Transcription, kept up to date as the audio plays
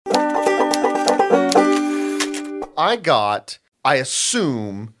I got, I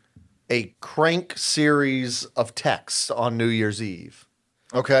assume, a Crank series of texts on New Year's Eve.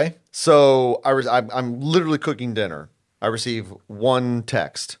 Okay. So I'm literally cooking dinner. I receive one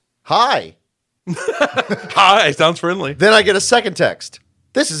text. Hi. Hi, sounds friendly. Then I get a second text.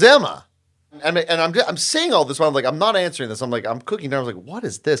 This is Emma. And I'm seeing all this while I'm like, I'm not answering this. I'm like, I'm cooking dinner. I was like, what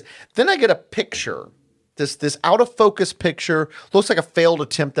is this? Then I get a picture. This out of focus picture looks like a failed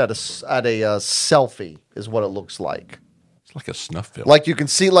attempt at a selfie is what it looks like. It's like a snuff film. Like you can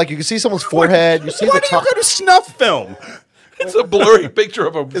see someone's forehead. You see Why the do top. you go to snuff film? It's a blurry picture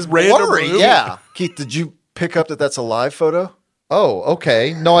of a random blurry, room. yeah. Keith, did you pick up that that's a live photo? Oh,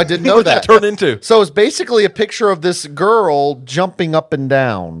 okay. No, I didn't know What'd that that. turn into? So it's basically a picture of this girl jumping up and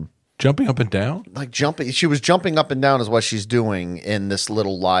down. Jumping up and down? Like jumping. She was jumping up and down is what she's doing in this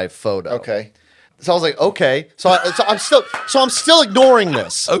little live photo. Okay. So I was like, okay. So I'm still ignoring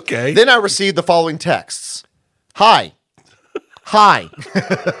this. Okay. Then I received the following texts. Hi. Hi.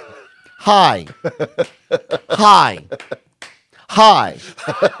 Hi. Hi. Hi.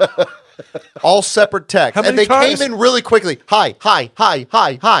 All separate texts. How And many they times? came in really quickly. Hi, hi, hi,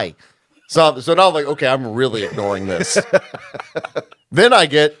 hi, hi. So now I'm like, okay, I'm really ignoring this. Then I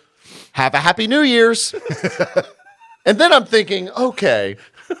get, have a happy New Year's. And then I'm thinking, okay,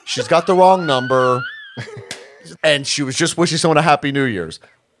 she's got the wrong number. And she was just wishing someone a happy New Year's.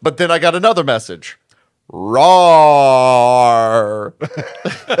 But then I got another message. Roar.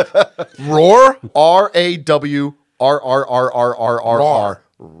 Roar? RAWRRRRRRR.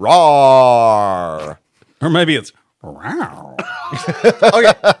 Roar. Or maybe it's wow.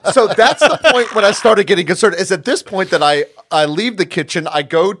 Okay, so that's the point when I started getting concerned. Is at this point that I leave the kitchen, I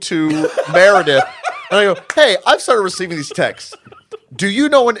go to Meredith, and I go, hey, I've started receiving these texts. Do you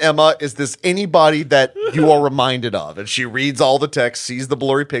know an Emma? Is this anybody that you are reminded of? And she reads all the texts, sees the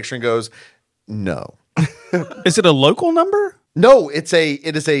blurry picture, and goes, no. Is it a local number? No, it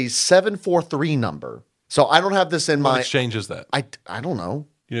is a 743 number. So I don't have this in What my. exchange is that? I don't know.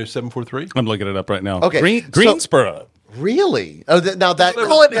 You know 743? I'm looking it up right now. Okay, so- Greensboro. Really? Oh, now that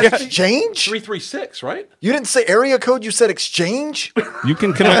Call it exchange? 336, right? You didn't say area code, you said exchange? You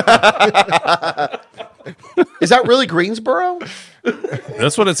can connect. is that really Greensboro?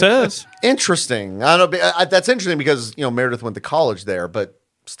 That's what it says. Interesting. I don't know. That's interesting because Meredith went to college there, but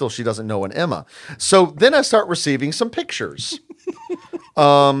still she doesn't know an Emma. So then I start receiving some pictures.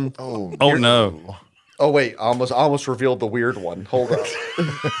 Oh no. Oh wait, I almost revealed the weird one. Hold on.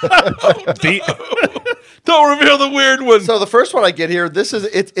 Don't reveal the weird one. So the first one I get here,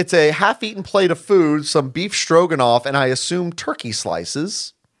 it's a half-eaten plate of food, some beef stroganoff, and I assume turkey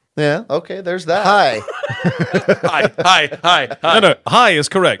slices. Yeah, okay, there's that. Hi. Hi. No. Hi is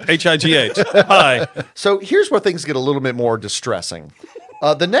correct. HIGH. Hi. So here's where things get a little bit more distressing.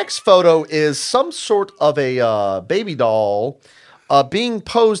 The next photo is some sort of a baby doll being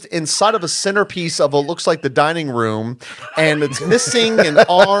posed inside of a centerpiece of what looks like the dining room, and it's missing an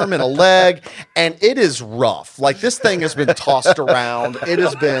arm and a leg, and it is rough. Like, this thing has been tossed around. It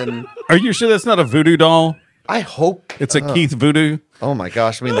has been... Are you sure that's not a voodoo doll? I hope... It's a Keith voodoo. Oh, my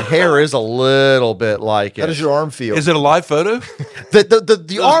gosh. I mean, the hair is a little bit like it. How does your arm feel? Is it a live photo?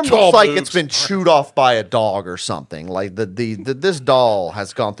 The arm tall looks like boobs. it's been chewed off by a dog or something. Like, this doll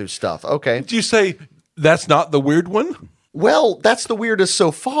has gone through stuff. Okay. Do you say that's not the weird one? Well, that's the weirdest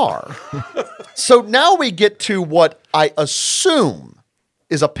so far. So now we get to what I assume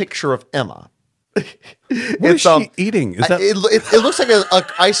is a picture of Emma. What is she eating? Is that It looks like an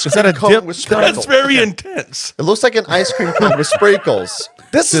ice cream that a cone dip? with sprinkles. That's very intense. It looks like an ice cream cone with sprinkles.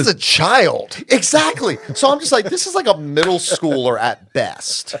 This is a child. Exactly. So I'm just like, this is like a middle schooler at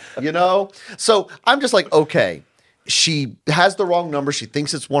best, So I'm just like, okay, she has the wrong number. She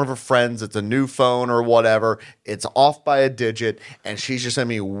thinks it's one of her friends. It's a new phone or whatever. It's off by a digit, and she's just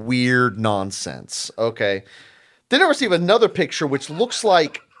sending me weird nonsense. Okay. Then I receive another picture, which looks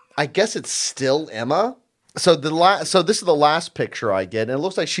like, I guess it's still Emma. So this is the last picture I get, and it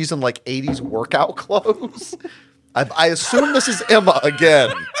looks like she's in like 80s workout clothes. I assume this is Emma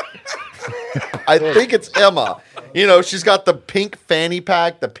again. I think it's Emma. She's got the pink fanny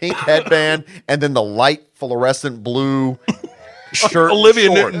pack, the pink headband, and then the light fluorescent blue shirt. Olivia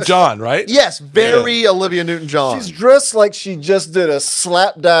and shorts. Newton-John, right? Yes, very Olivia Newton-John. She's dressed like she just did a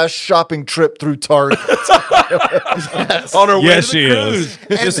slapdash shopping trip through Target. On her way Yes, to the she cruise. is.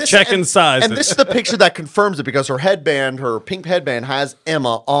 And Just this- checking and- sizes. And this is the picture that confirms it because her pink headband has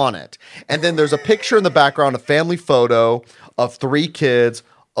Emma on it. And then there's a picture in the background, a family photo of 3 kids,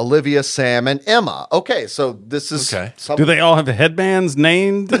 Olivia, Sam, and Emma. Okay, so this is Okay. Do they all have headbands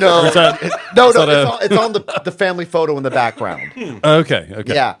named? No, Or is that- no, is that a- it's on the family photo in the background. Okay.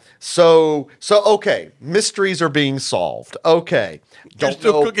 Yeah. So okay, mysteries are being solved. Okay. You're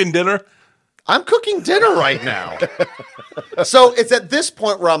still cooking dinner? I'm cooking dinner right now. So it's at this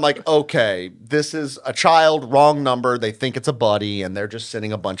point where I'm like, okay, this is a child, wrong number. They think it's a buddy, and they're just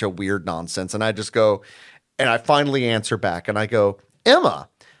sending a bunch of weird nonsense. And I just go, and I finally answer back, and I go, Emma,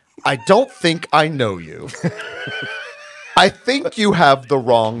 I don't think I know you. I think you have the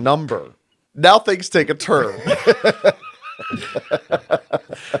wrong number. Now things take a turn.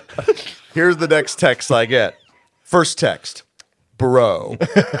 Here's the next text I get. First text. Bro.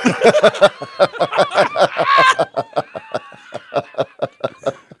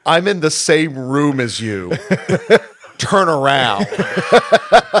 I'm in the same room as you. Turn around.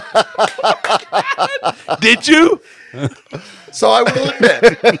 Did you? So I will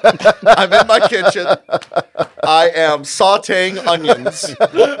admit, I'm in my kitchen. I am sauteing onions.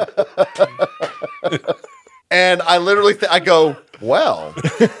 And I literally I go, well.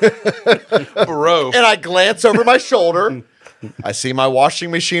 Bro. And I glance over my shoulder. I see my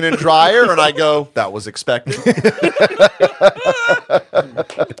washing machine and dryer, and I go, that was expected.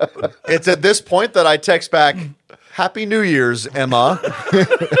 It's at this point that I text back, Happy New Year's, Emma.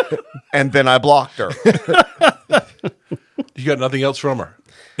 And then I blocked her. You got nothing else from her?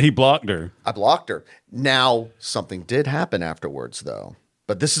 He blocked her. I blocked her. Now, something did happen afterwards, though.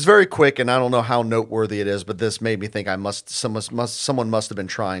 But this is very quick, and I don't know how noteworthy it is, but this made me think someone must have been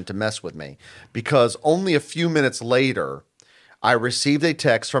trying to mess with me. Because only a few minutes later, I received a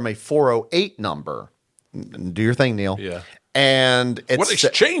text from a 408 number. Do your thing, Neil. Yeah. And it's What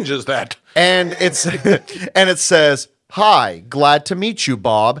exchange is that? and it's and it says, "Hi, glad to meet you,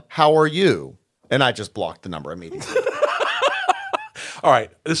 Bob. How are you?" And I just blocked the number immediately. All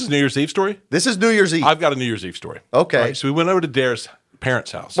right. This is New Year's Eve story? This is New Year's Eve. I've got a New Year's Eve story. Okay. All right, so we went over to Dare's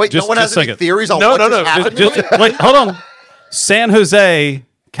parents' house. Wait, Just- no one has just a any second. theories on No, what no, just no. happened? Wait, hold on. San Jose,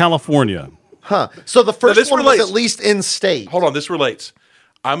 California. Huh. So the first this one relates. was at least in state. Hold on, this relates.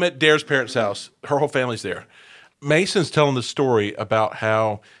 I'm at Dare's parents' house. Her whole family's there. Mason's telling the story about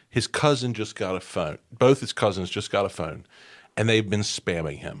how his cousin just got a phone. Both his cousins just got a phone, and they've been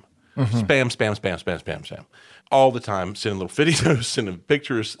spamming him. Spam. All the time, sending little videos, sending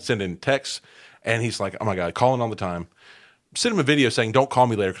pictures, sending texts. And he's like, oh my God, calling all the time. Send him a video saying, don't call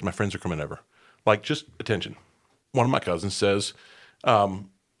me later because my friends are coming over. Like, just attention. One of my cousins says,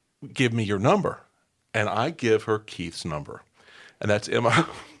 give me your number. And I give her Keith's number. And that's Emma.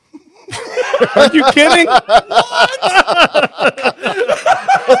 Are you kidding?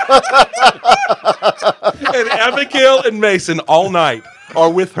 And Abigail and Mason all night are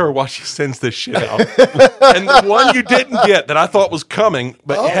with her while she sends this shit out. And the one you didn't get that I thought was coming,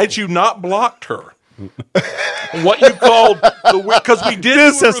 but had you not blocked her, what you called the because we did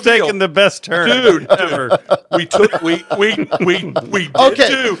This do a has reveal. taken the best turn Dude, ever. we took we did Okay,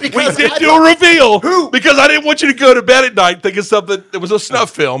 do because we did I do a reveal because I didn't want you to go to bed at night thinking something it was a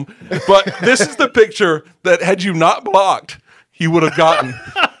snuff film. But this is the picture that had you not blocked, you would have gotten.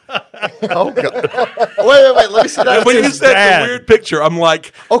 Oh, God. Wait. Let me see that. And when you is said bad. the weird picture, I'm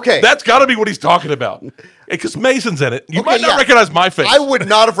like, Okay. that's got to be what he's talking about. Because Mason's in it. You might not yeah. recognize my face. I would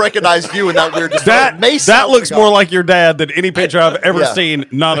not have recognized you in that weird display. That Mason, that looks more like your dad than any picture I've ever Yeah. seen.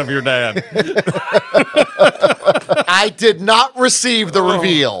 Not of your dad. I did not receive the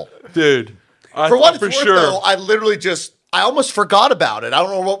reveal. Dude. I For what thought it's worth, though, I literally I almost forgot about it. I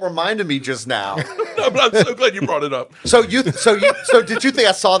don't know what reminded me just now. But I'm so glad you brought it up. So did you think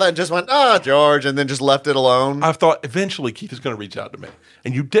I saw that and just went, George, and then just left it alone? I thought eventually Keith is going to reach out to me.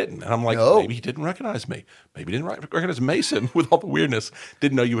 And you didn't. And I'm like, No. maybe he didn't recognize me. Maybe he didn't recognize Mason with all the weirdness.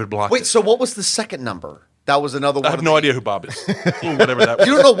 Didn't know you had blocked Wait, it. so what was the second number? That was another one. I have of no the- idea who Bob is. Or whatever that was.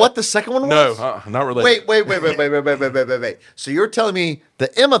 You don't know what the second one No, was? not related. Wait. So you're telling me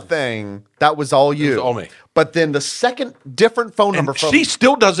the Emma thing, that was all you? was all me. But then the second different phone number And from she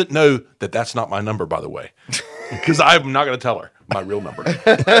still doesn't know that that's not my number, by the way. Because I'm not going to tell her my real number.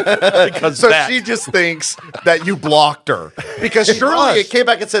 Because So that. she just thinks that you blocked her. Because surely it came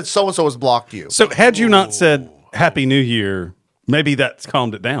back and said so-and-so has blocked you. So had you not said Happy New Year, maybe that's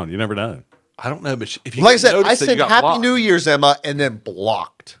calmed it down. You never know. I don't know, but if you Like I said, notice I that you said got Happy blocked. New Year's, Emma, and then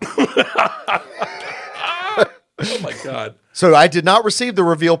blocked. Oh my God. So I did not receive the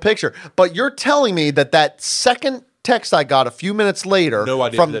reveal picture. But you're telling me that second text I got a few minutes later No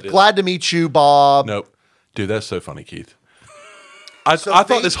idea from who that is. Glad to Meet You, Bob. Nope. Dude, that's so funny, Keith. I So thought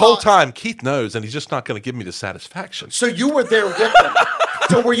they this whole thought- time Keith knows, and he's just not going to give me the satisfaction. So you were there with them.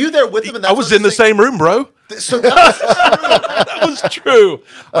 So were you there with them? And I was in the same room, bro. So that was That was true.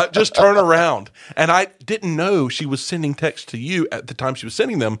 Just turn around. And I didn't know she was sending texts to you at the time she was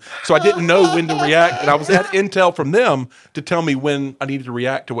sending them, so I didn't know when to react. And I was at intel from them to tell me when I needed to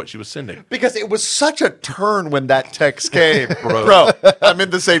react to what she was sending. Because it was such a turn when that text came. Bro, I'm in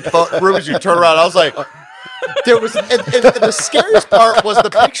the same room as you. Turn around. I was like, there was, and the scariest part was the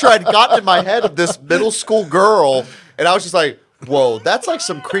picture I'd gotten in my head of this middle school girl, and I was just like, whoa, that's like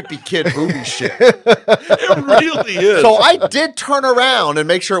some creepy kid movie shit. It really is. So I did turn around and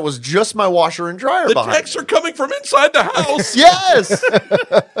make sure it was just my washer and dryer The behind texts me. are coming from inside the house. Yes!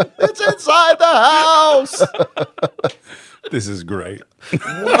 It's inside the house! This is great.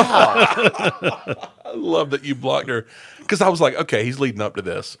 I love that you blocked her. Because I was like, okay, he's leading up to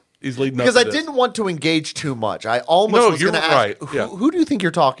this. He's leading up Because to I this. didn't want to engage too much. I almost No, was you're going to ask, right. Yeah. who do you think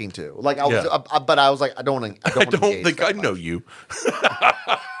you're talking to? Like, I was, Yeah. but I was like, I don't want to. I don't think I know you.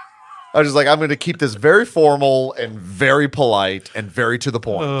 I was just like, I'm going to keep this very formal and very polite and very to the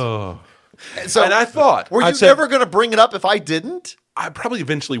point. So, And I thought, were I you said- never going to bring it up if I didn't? I probably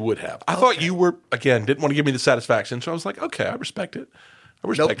eventually would have. I thought you were, again, didn't want to give me the satisfaction. So I was like, okay, I respect it. I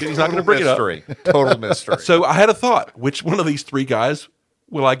respect it. He's not going to bring mystery. Total mystery. it up. So I had a thought. Which one of these three guys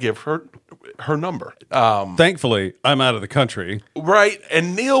will I give her number? Thankfully, I'm out of the country. Right.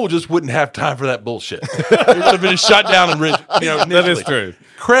 And Neil just wouldn't have time for that bullshit. He would have been shut down and That is true.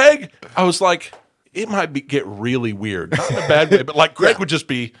 Craig, I was like, it might get really weird. Not in a bad way, but like Greg would just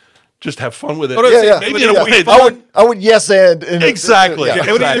have fun with it. no, Yeah, yeah. Maybe in a way I would yes and Exactly. Yeah.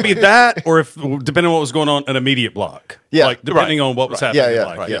 It would either be that, or if depending on what was going on, an immediate block. Yeah. like depending on what was happening. Yeah, in yeah,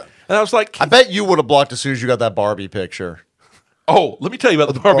 life. yeah. And I was like, I bet you would have blocked as soon as you got that Barbie picture. oh, let me tell you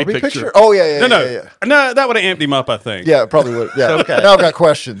about the Barbie picture. Oh yeah, No, yeah. no, that would have amped him up. I think. Yeah, it probably would. Yeah. Okay. Now I've got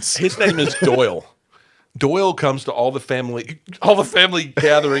questions. His name is Doyle. Doyle comes to all the family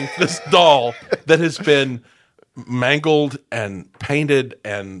gathering this doll that has been mangled and painted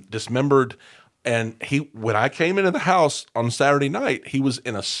and dismembered. And when I came into the house on Saturday night, he was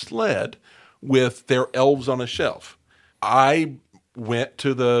in a sled with their elves on a shelf. I went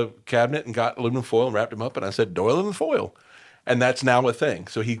to the cabinet and got aluminum foil and wrapped him up, and I said, Doyle in the foil. And that's now a thing.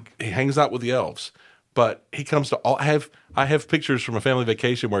 So he hangs out with the elves. But he comes to all. I have pictures from a family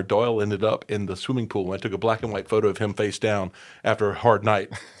vacation where Doyle ended up in the swimming pool. And I took a black and white photo of him face down after a hard night.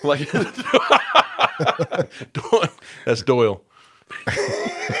 Like, that's Doyle.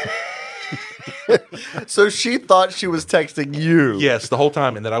 So she thought she was texting you. Yes, the whole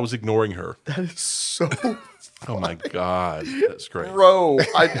time, and that I was ignoring her. So, Oh my God, that's great. bro,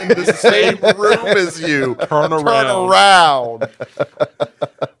 I'm in the same room as you. Turn around. around.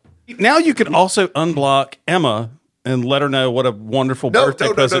 Now you can also unblock Emma and let her know what a wonderful No, birthday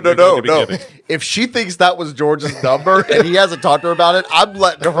no, no, no, present no, you're going no, to be no. giving. If she thinks that was George's number and he hasn't talked to her about it, I'm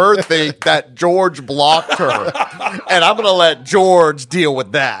letting her think that George blocked her. And I'm going to let George deal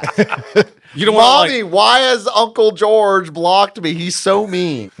with that. You don't want Mommy, why has Uncle George blocked me? He's so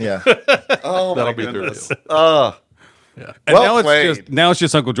mean. Yeah. Oh, That'll my be their goodness. deal. and well now played. it's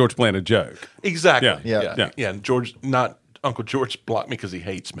just Uncle George playing a joke. Exactly. Yeah, Yeah. And George, not Uncle George, blocked me because he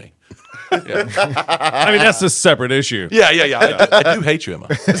hates me. I mean, that's a separate issue. Yeah. I do hate you, Emma.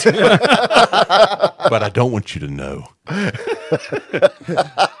 But I don't want you to know.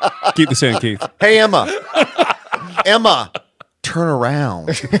 Keep this in, Keith. Hey, Emma. Emma, turn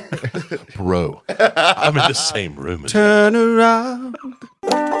around. Bro, I'm in the same room as you. Turn around.